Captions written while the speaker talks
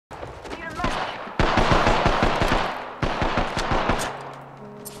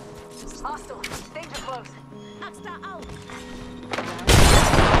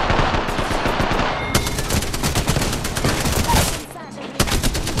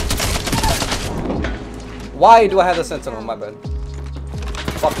Why do I have the sentinel? My bad.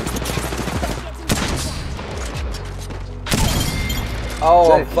 Fuck you.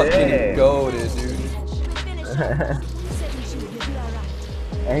 Oh, I'm fucking goated, dude.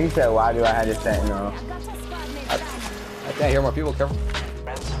 And he said, why do I have the sentinel? I can't hear more people. Careful.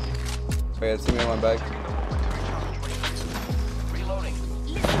 Wait, see me on my back.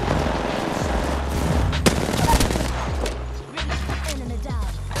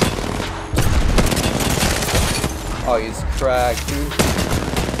 Oh, he's cracked, dude.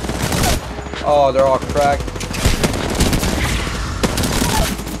 Oh, they're all cracked.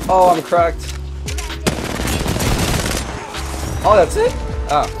 Oh, I'm cracked. Oh, that's it?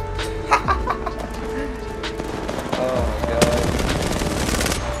 Oh. Oh my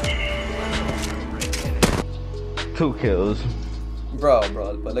god. 2 kills. Bro,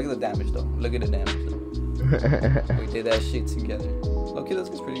 but look at the damage though. Look at the damage though. We did that shit together. Okay, this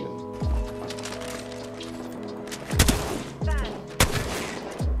is pretty good.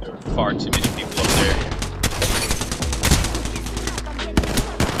 There are far too many people up there.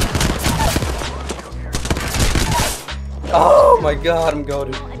 Oh my god, I'm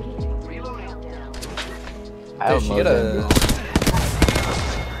goated. Dude, she get a...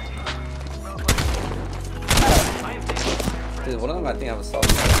 Dude, one of them I think I have a solid.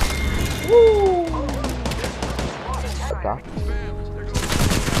 Woo! Okay.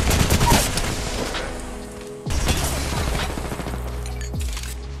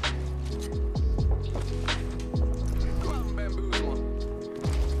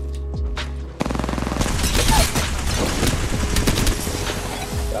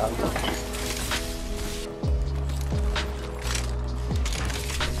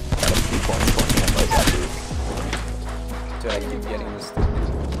 Dude, I keep getting this thing.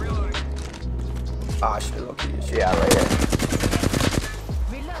 Ah, shit, okay. Shit. Yeah, right here.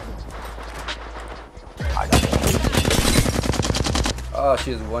 I got it. Oh,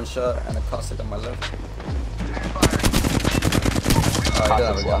 she has one shot and a caustic on my left. Oh, I did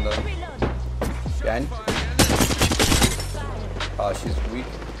have a gun though. Behind. Oh, she's weak.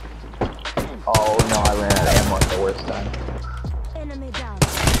 Oh no, I ran out of ammo at the worst time. Enemy down.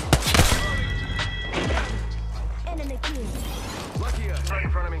 Enemy killed. Lucky right in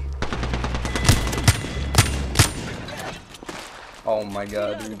front of me. Oh my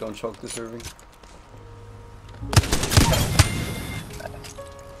god, dude, don't choke the serving.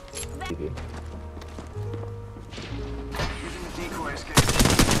 GG. Using the decoy escape.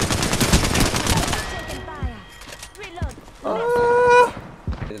 Taking fire. Reload.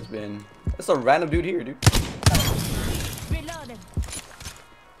 It's a random dude here, dude. Reloaded.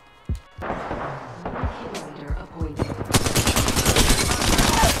 Inhibitor appointed.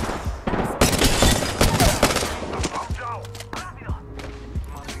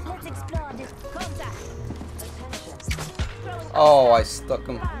 Let's explore this. Contact. Oh, I stuck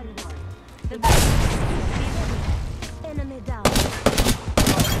him. Enemy down.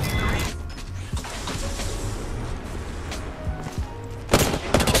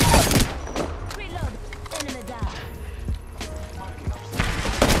 Reload. Enemy down.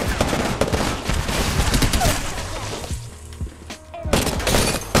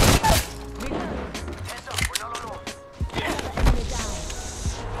 Heads up, we're not alone. Enemy down.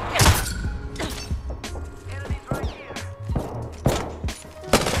 Enemies right here.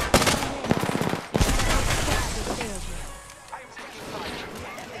 I'm taking fire.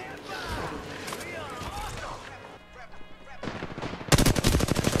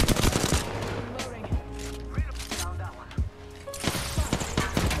 Down that one.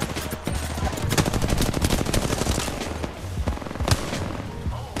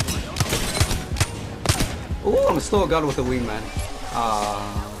 Ooh, I'm still a god with a wing, man.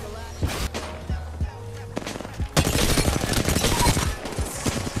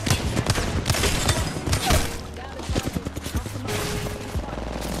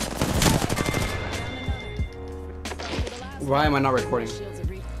 Why am I not recording?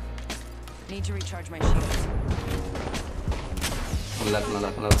 Need to recharge my shields. On the left, on the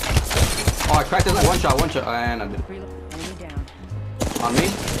left, on the left. Oh, I cracked it. One shot, and I did. Enemy down. On me.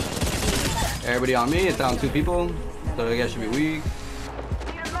 Everybody on me. It's down 2 people. So I guess should be weak.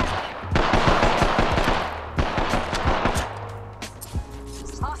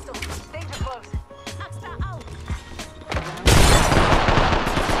 Hostile. Danger close. Extra out.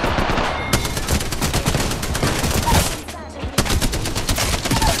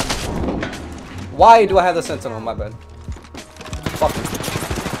 Why do I have the sentinel? My bad. Fuck you.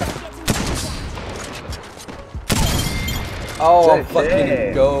 Oh, I'm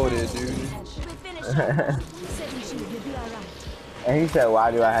fucking goated, dude. We finished. Said you should be alright. And he said, why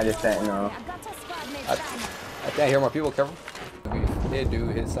do I have the sentinel? I got a squad mate down. I can't hear more people. Careful. They do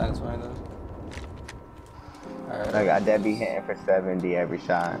hit satisfying though. Alright. I got Debbie hitting for 70 every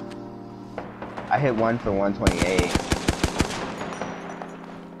shot. I hit one for 128.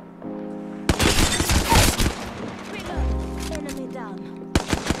 Reload. Enemy down.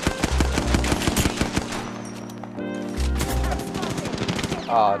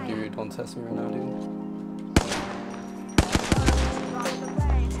 Ah, dude, don't test me right now, dude.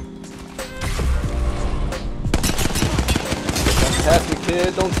 Don't test me,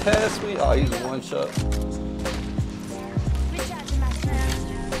 kid. Don't test me. Oh, he's one shot. Recharging my shields.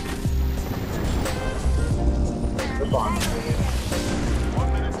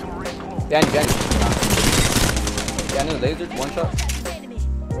 Behind you. Behind you, laser, one shot. Enemy.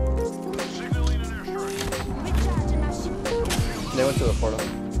 Recharging my shields. They went to the portal.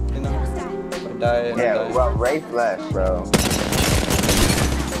 You know? I died. Yeah, well, Rafe left, bro.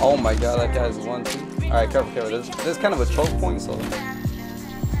 Oh my god, that guy's 1-2. Alright, careful. This is kind of a choke point, so.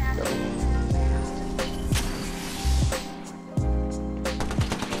 Careful.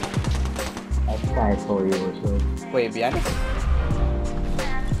 That's for you or so. Wait, behind us?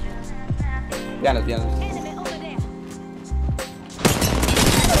 Behind us. Enemy over there.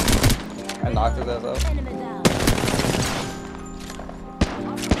 I knocked his ass out. Enemy down.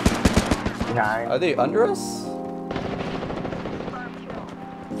 Behind. Are they under us?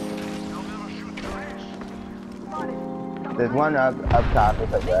 There's one up top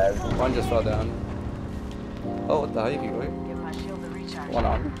with a red. One just fell down. Oh, what the hell? You keep going? Give my shield a recharge. One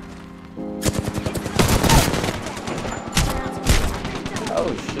on.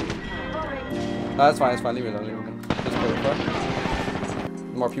 Oh shit. No, that's fine. Leave me alone. Just go front.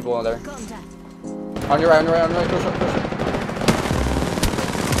 More people on there. Contact. On your right. Push up.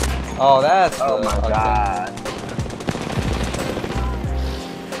 Oh, that's. Oh my okay. god.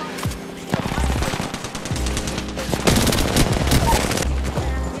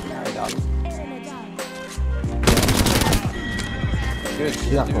 Alright, down. Enemy down. Good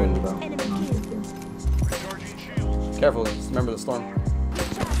shit, dude. Enemy killed. Careful. Just remember the storm.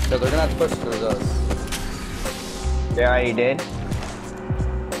 Yeah, they're gonna have to push through us. They already did.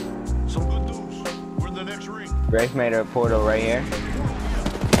 Some good news. We're in the next ring. Rafe made a portal right here.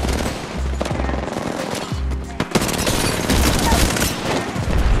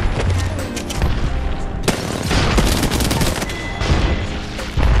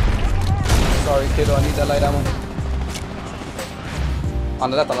 Sorry, kiddo. I need that light ammo. On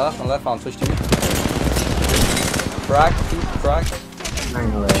the left. Found switch to me. Cracked.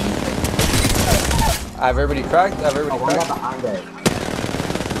 I have everybody cracked.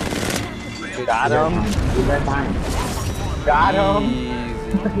 Good Got shit. him. Got him.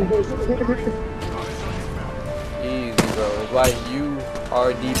 Easy, bro. It's why you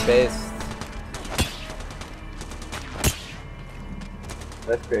are the best.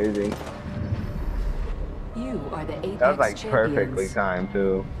 That's crazy. You are the Apex That was like champions. perfectly timed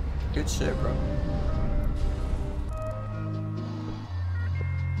too. Good shit, bro.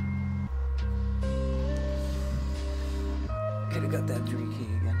 Could've got that 3 key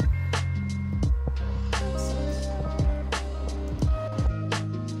again.